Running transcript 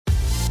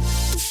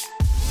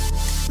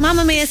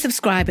Mamma Mia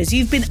subscribers,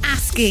 you've been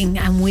asking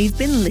and we've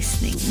been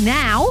listening.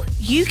 Now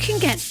you can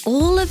get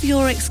all of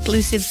your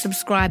exclusive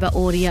subscriber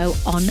audio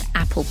on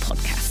Apple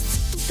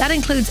Podcasts. That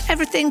includes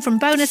everything from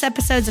bonus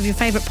episodes of your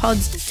favourite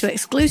pods to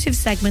exclusive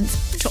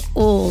segments to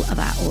all of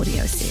our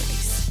audio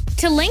series.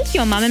 To link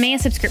your Mamma Mia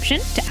subscription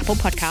to Apple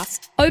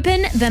Podcasts,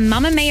 open the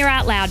Mamma Mia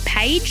Out Loud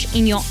page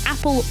in your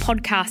Apple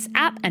Podcasts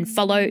app and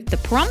follow the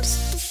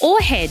prompts, or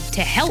head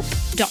to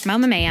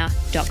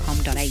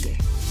help.mammamia.com.au.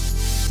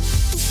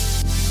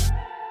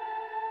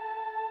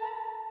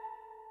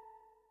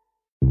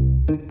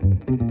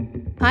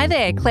 Hi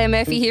there, Claire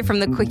Murphy here from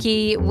The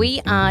Quickie.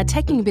 We are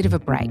taking a bit of a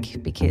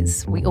break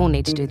because we all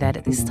need to do that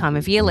at this time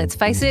of year, let's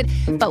face it.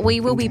 But we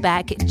will be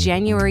back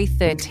January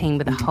 13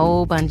 with a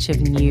whole bunch of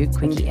new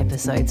Quickie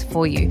episodes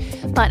for you.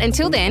 But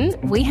until then,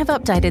 we have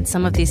updated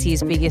some of this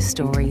year's biggest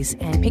stories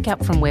and pick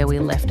up from where we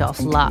left off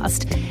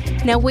last.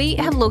 Now, we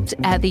have looked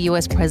at the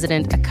US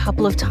president a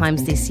couple of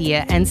times this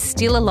year and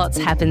still a lot's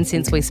happened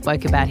since we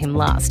spoke about him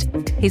last.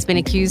 He's been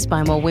accused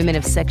by more women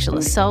of sexual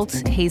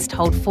assault. He's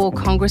told 4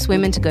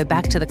 congresswomen to go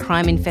back to the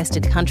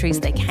crime-infested countries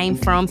they came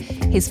from.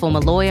 His former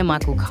lawyer,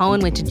 Michael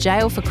Cohen, went to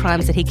jail for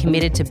crimes that he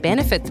committed to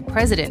benefit the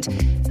president.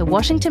 The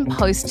Washington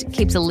Post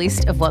keeps a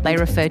list of what they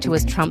refer to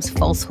as Trump's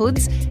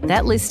falsehoods.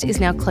 That list is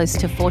now close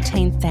to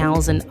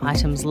 14,000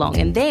 items long.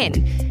 And then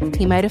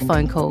he made a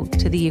phone call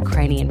to the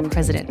Ukrainian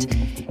president.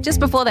 Just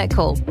before that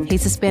call, he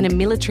suspended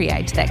military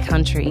aid to that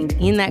country.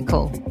 In that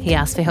call, he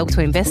asked for help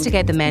to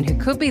investigate the man who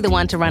could be the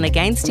one to run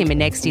against him in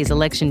next year's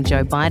election,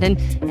 Joe Biden,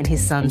 and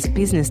his son's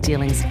business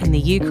dealings in the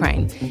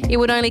Ukraine. It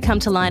would only come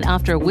to light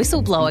after a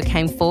whistleblower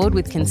came forward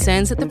with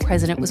concerns that the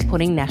president was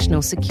putting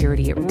national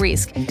security at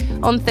risk.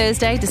 On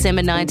Thursday,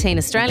 December 19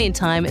 Australian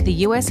time, the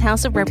US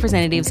House of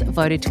Representatives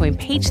voted to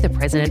impeach the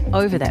president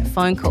over that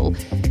phone call.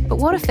 But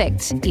what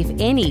effect, if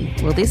any,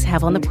 will this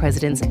have on the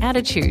president's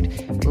attitude?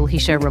 Will he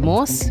show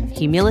remorse,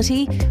 humility,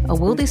 or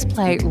will this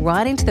play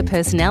right into the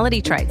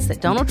personality traits that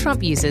Donald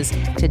Trump uses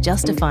to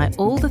justify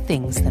all the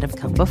things that have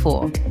come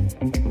before?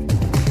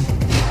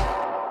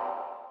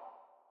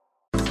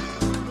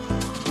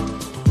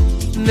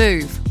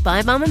 Move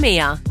by Mamma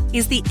Mia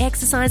is the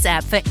exercise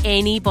app for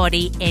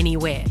anybody,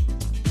 anywhere.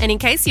 And in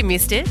case you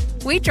missed it,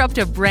 we dropped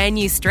a brand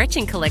new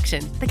stretching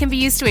collection that can be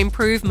used to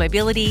improve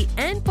mobility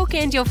and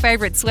bookend your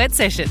favourite sweat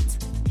sessions.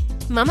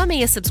 Mamma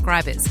Mia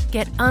subscribers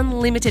get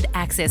unlimited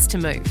access to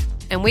Move,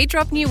 and we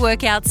drop new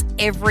workouts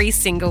every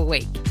single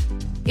week.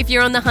 If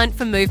you're on the hunt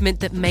for movement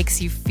that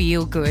makes you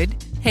feel good,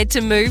 head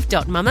to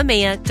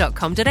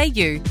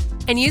move.mammamia.com.au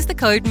and use the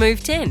code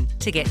MOVE10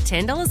 to get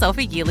 $10 off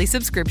a yearly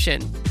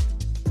subscription.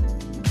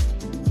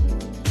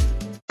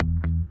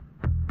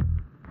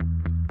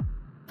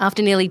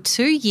 After nearly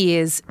 2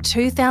 years,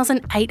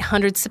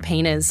 2,800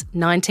 subpoenas,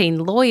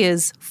 19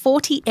 lawyers,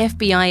 40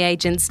 FBI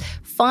agents,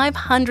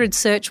 500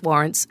 search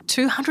warrants,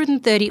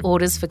 230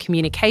 orders for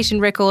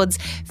communication records,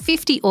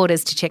 50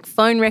 orders to check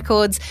phone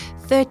records,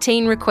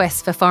 13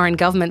 requests for foreign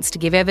governments to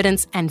give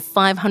evidence, and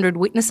 500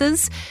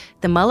 witnesses,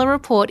 the Mueller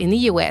report in the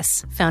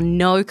US found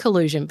no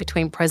collusion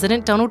between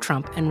President Donald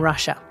Trump and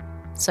Russia.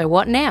 So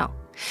what now?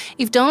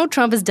 If Donald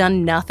Trump has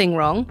done nothing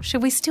wrong,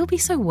 should we still be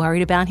so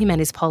worried about him and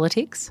his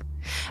politics?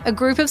 A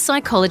group of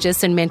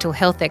psychologists and mental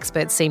health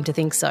experts seem to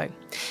think so.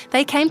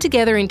 They came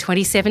together in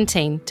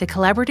 2017 to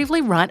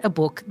collaboratively write a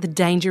book, The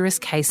Dangerous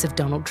Case of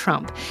Donald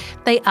Trump.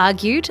 They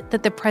argued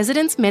that the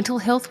president's mental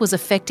health was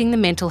affecting the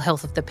mental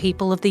health of the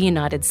people of the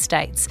United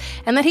States,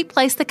 and that he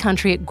placed the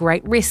country at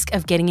great risk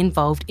of getting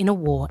involved in a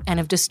war and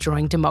of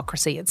destroying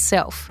democracy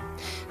itself.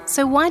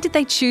 So why did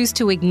they choose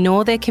to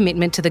ignore their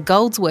commitment to the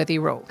Goldsworthy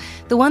rule,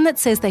 the one that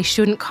says they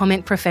shouldn't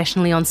comment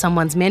professionally on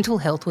someone's mental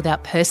health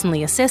without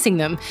personally assessing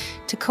them,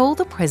 to call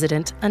the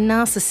president a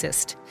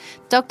narcissist?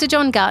 Dr.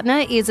 John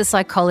Gartner is a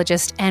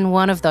psychologist and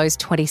one of those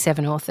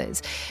 27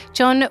 authors.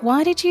 John,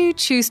 why did you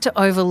choose to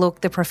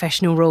overlook the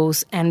professional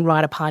rules and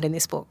write a part in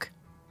this book?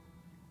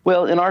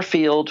 Well, in our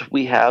field,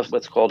 we have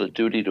what's called a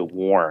duty to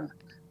warn.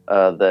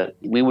 That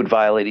we would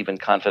violate even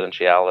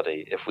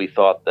confidentiality if we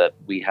thought that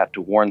we had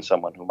to warn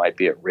someone who might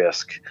be at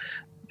risk.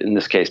 In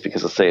this case,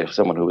 because let's say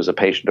someone who was a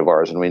patient of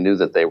ours and we knew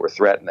that they were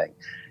threatening.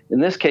 In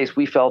this case,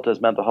 we felt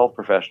as mental health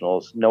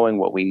professionals, knowing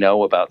what we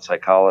know about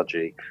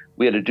psychology,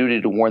 we had a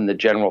duty to warn the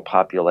general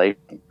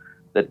population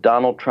that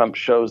Donald Trump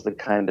shows the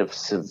kind of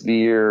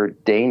severe,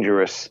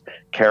 dangerous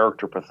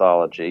character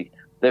pathology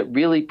that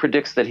really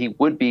predicts that he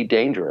would be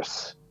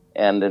dangerous.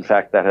 And in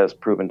fact, that has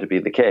proven to be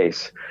the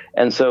case.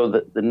 And so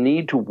the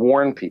need to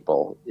warn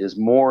people is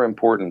more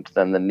important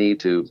than the need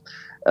to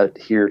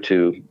adhere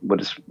to what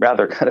is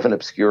rather kind of an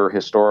obscure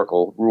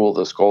historical rule,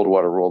 the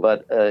Goldwater rule,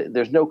 that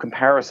there's no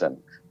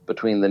comparison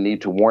between the need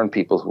to warn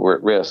people who are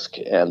at risk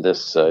and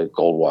this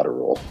Goldwater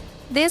rule.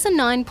 There's a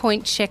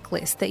 9-point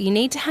checklist that you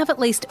need to have at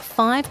least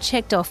 5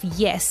 checked off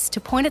yes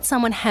to point at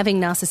someone having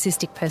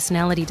narcissistic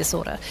personality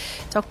disorder.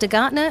 Dr.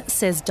 Gartner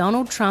says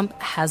Donald Trump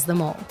has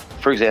them all.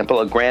 For example,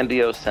 a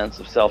grandiose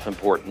sense of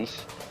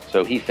self-importance,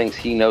 So he thinks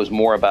he knows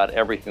more about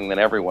everything than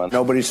everyone.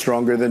 Nobody's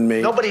stronger than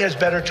me. Nobody has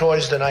better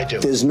toys than I do.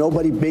 There's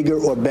nobody bigger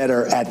or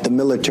better at the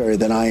military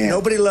than I am.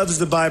 Nobody loves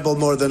the Bible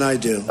more than I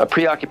do. A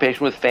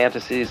preoccupation with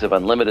fantasies of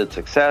unlimited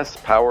success,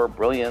 power,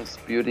 brilliance,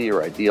 beauty,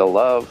 or ideal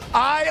love.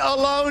 I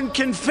alone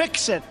can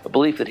fix it. A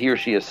belief that he or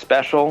she is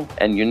special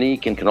and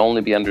unique and can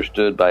only be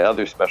understood by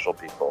other special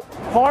people.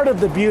 Part of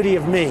the beauty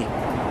of me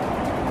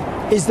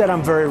is that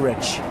I'm very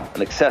rich.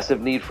 An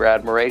excessive need for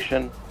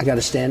admiration. I got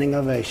a standing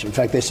ovation. In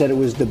fact, they said it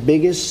was the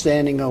biggest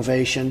standing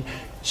ovation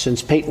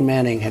since Peyton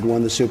Manning had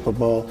won the Super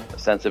Bowl. A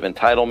sense of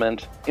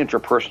entitlement,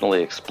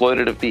 interpersonally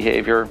exploitative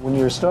behavior. When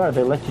you're a star,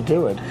 they let you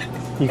do it.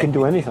 You can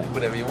do anything.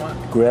 Whatever you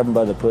want. Grab him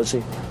by the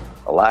pussy.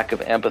 A lack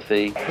of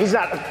empathy. He's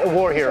not a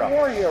war hero. He's a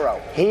war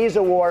hero. He's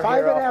a war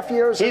hero. 5.5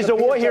 years. He's a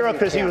war hero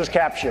because he was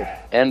captured.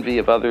 Envy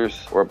of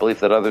others, or a belief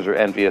that others are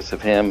envious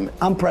of him.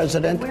 I'm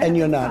president and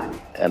you're not.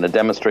 And a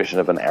demonstration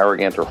of an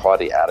arrogant or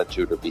haughty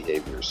attitude or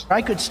behaviors.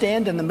 I could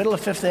stand in the middle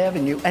of Fifth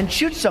Avenue and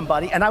shoot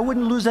somebody and I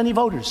wouldn't lose any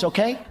voters,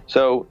 okay?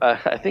 So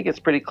I think it's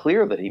pretty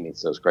clear that he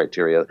meets those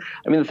criteria.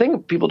 I mean, the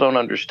thing people don't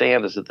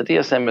understand is that the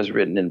DSM is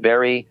written in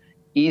very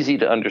easy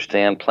to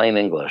understand plain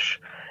English.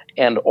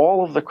 And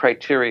all of the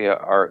criteria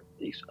are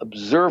these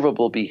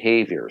observable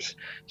behaviors,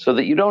 so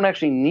that you don't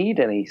actually need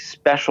any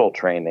special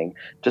training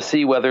to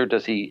see whether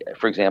does he,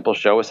 for example,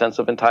 show a sense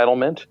of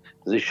entitlement?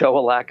 Does he show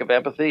a lack of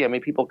empathy? I mean,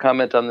 people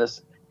comment on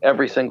this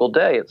every single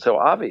day. It's so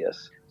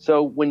obvious.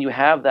 So when you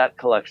have that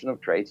collection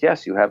of traits,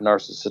 yes, you have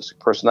narcissistic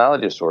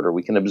personality disorder.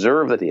 We can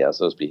observe that he has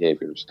those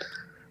behaviors.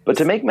 But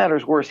to make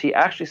matters worse, he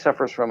actually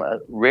suffers from a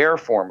rare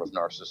form of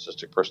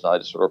narcissistic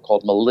personality disorder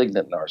called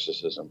malignant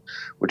narcissism,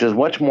 which is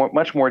much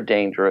more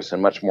dangerous and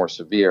much more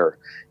severe.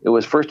 It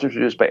was first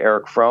introduced by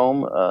Erich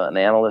Fromm, an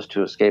analyst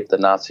who escaped the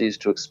Nazis,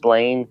 to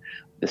explain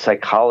the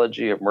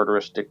psychology of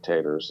murderous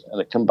dictators.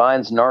 And it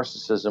combines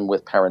narcissism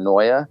with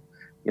paranoia,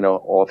 you know,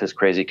 all of his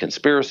crazy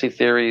conspiracy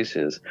theories,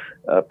 his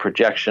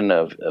projection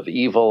of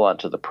evil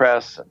onto the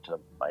press,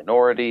 onto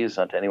minorities,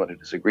 onto anyone who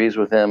disagrees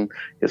with him,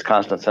 his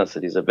constant sense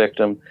that he's a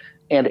victim,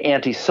 and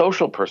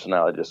antisocial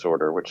personality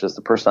disorder, which is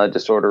the personality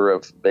disorder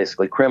of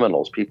basically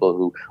criminals, people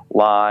who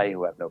lie,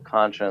 who have no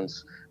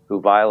conscience, who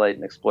violate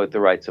and exploit the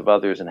rights of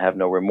others and have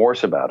no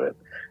remorse about it.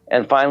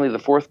 And finally, the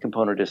fourth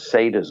component is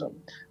sadism,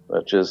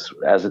 which is,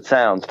 as it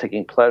sounds,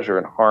 taking pleasure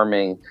in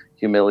harming,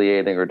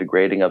 humiliating, or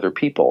degrading other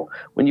people.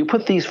 When you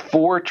put these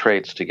four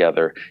traits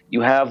together, you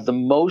have the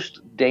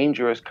most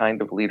dangerous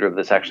kind of leader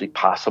that's actually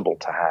possible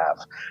to have.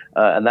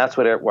 And that's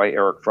why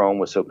Erich Fromm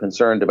was so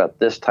concerned about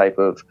this type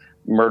of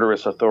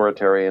murderous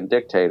authoritarian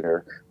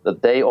dictator,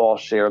 that they all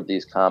shared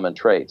these common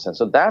traits. And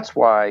so that's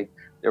why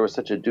there was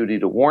such a duty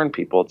to warn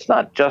people. It's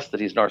not just that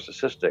he's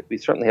narcissistic. We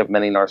certainly have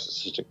many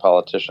narcissistic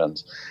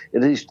politicians.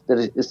 It's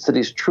that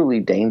he's truly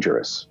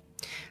dangerous.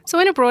 So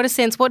in a broader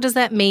sense, what does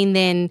that mean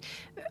then?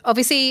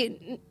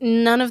 Obviously,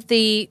 none of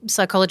the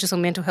psychologists or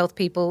mental health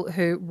people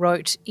who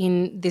wrote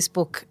in this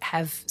book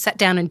have sat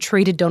down and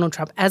treated Donald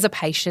Trump as a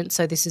patient.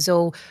 So this is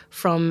all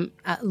from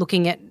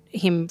looking at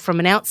him from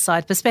an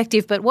outside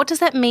perspective. But what does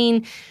that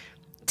mean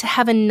to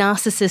have a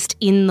narcissist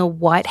in the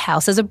White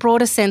House? As a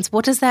broader sense,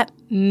 what does that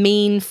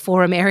mean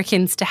for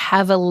Americans to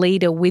have a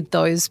leader with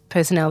those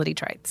personality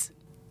traits?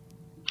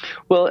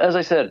 Well, as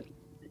I said,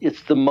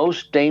 it's the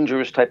most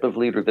dangerous type of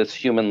leader that's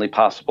humanly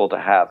possible to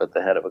have at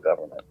the head of a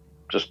government.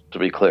 Just to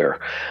be clear,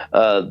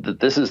 that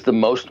this is the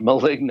most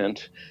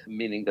malignant,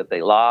 meaning that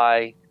they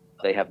lie,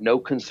 they have no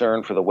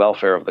concern for the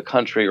welfare of the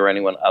country or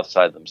anyone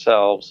outside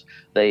themselves.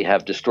 They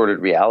have distorted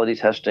reality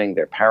testing,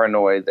 they're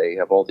paranoid, they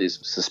have all these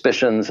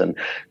suspicions and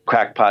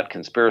crackpot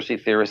conspiracy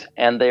theorists,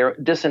 and they're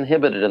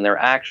disinhibited in their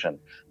action.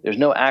 There's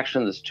no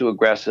action that's too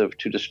aggressive,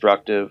 too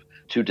destructive,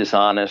 too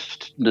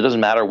dishonest. It doesn't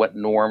matter what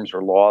norms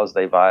or laws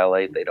they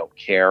violate, they don't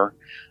care.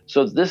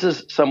 So this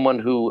is someone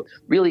who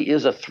really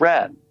is a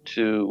threat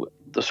to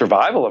the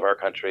survival of our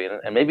country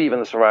and maybe even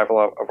the survival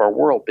of our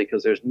world,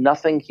 because there's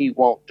nothing he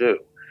won't do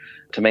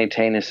to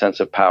maintain his sense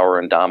of power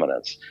and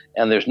dominance.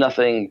 And there's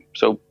nothing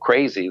so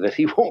crazy that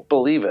he won't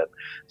believe it.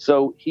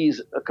 So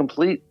he's a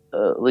completely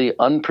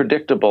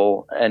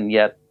unpredictable and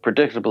yet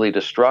predictably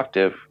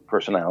destructive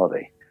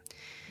personality.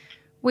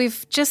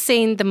 We've just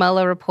seen the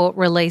Mueller report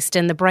released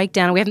and the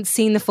breakdown. We haven't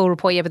seen the full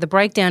report yet, but the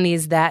breakdown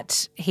is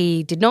that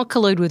he did not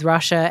collude with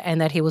Russia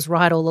and that he was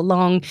right all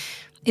along.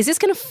 Is this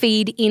going to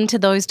feed into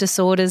those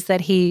disorders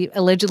that he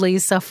allegedly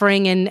is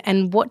suffering?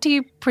 And what do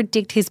you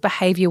predict his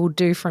behaviour will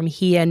do from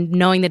here,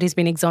 knowing that he's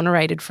been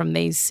exonerated from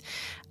these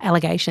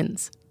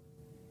allegations?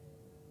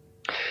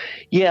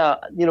 Yeah,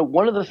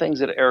 one of the things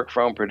that Erich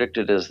Fromm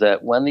predicted is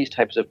that when these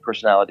types of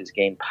personalities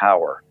gain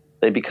power,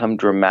 they become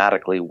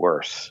dramatically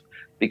worse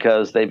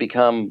because they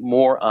become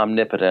more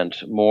omnipotent,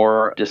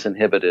 more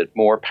disinhibited,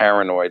 more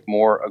paranoid,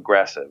 more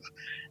aggressive.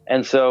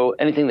 And so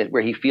anything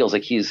where he feels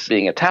like he's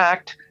being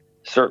attacked,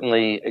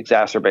 certainly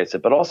exacerbates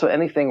it, but also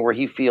anything where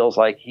he feels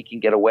like he can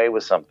get away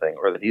with something,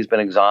 or that he's been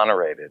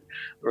exonerated,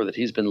 or that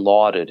he's been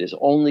lauded, is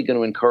only going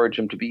to encourage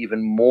him to be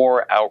even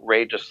more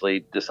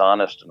outrageously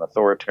dishonest and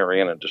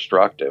authoritarian and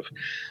destructive.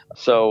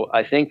 So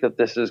I think that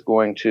this is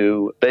going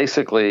to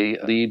basically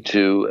lead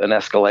to an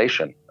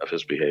escalation of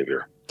his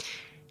behavior.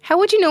 How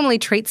would you normally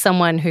treat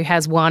someone who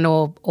has one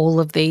or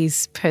all of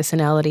these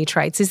personality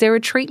traits? Is there a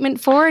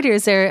treatment for it?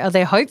 Or are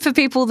there hope for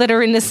people that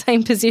are in the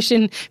same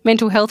position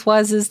mental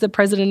health-wise as the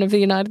President of the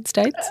United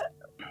States?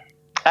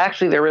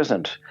 Actually, there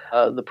isn't.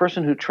 The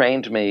person who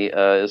trained me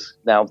is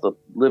now the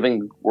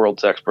living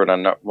world's expert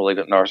on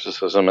malignant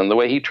narcissism. And the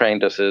way he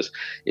trained us is,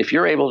 if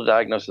you're able to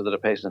diagnose that a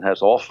patient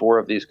has all four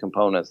of these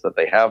components, that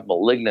they have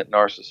malignant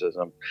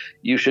narcissism,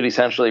 you should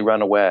essentially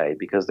run away,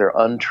 because they're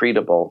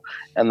untreatable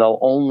and they'll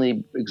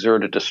only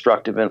exert a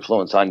destructive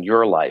influence on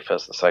your life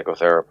as the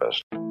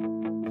psychotherapist.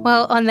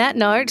 Well, on that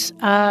note,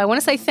 I want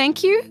to say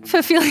thank you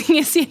for filling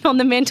us in on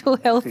the mental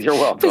health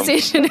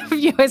position of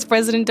US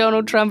President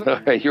Donald Trump.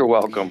 You're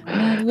welcome.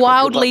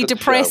 Wildly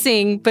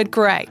depressing, but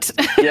great.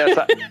 Yes,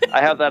 I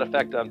have that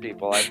effect on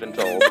people, I've been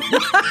told.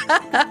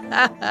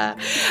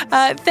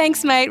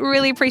 Thanks, mate.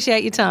 Really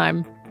appreciate your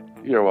time.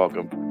 You're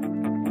welcome.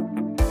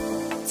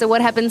 So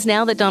what happens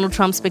now that Donald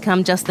Trump's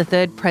become just the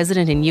third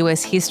president in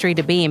US history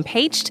to be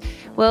impeached?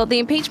 Well, the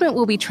impeachment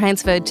will be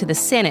transferred to the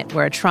Senate,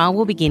 where a trial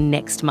will begin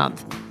next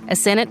month. A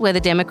Senate where the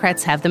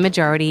Democrats have the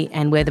majority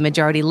and where the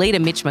Majority Leader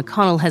Mitch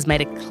McConnell has made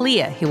it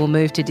clear he will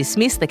move to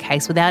dismiss the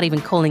case without even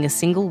calling a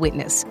single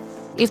witness.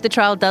 If the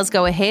trial does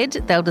go ahead,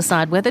 they'll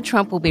decide whether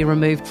Trump will be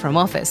removed from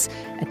office.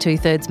 A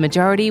 2/3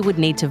 majority would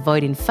need to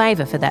vote in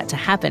favour for that to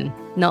happen.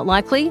 Not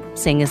likely,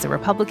 seeing as the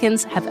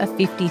Republicans have a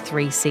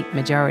 53-seat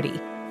majority.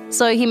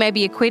 So he may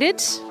be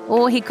acquitted,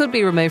 or he could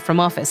be removed from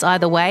office.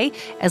 Either way,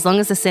 as long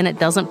as the Senate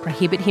doesn't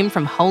prohibit him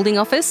from holding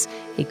office,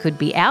 he could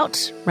be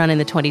out, run in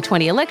the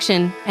 2020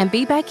 election, and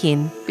be back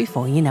in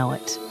before you know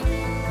it.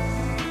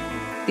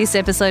 This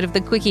episode of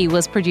The Quickie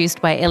was produced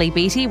by Ellie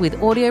Beattie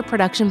with audio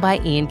production by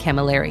Ian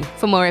Camilleri.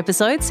 For more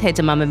episodes, head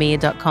to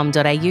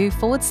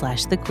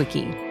mamamia.com.au/The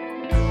Quickie.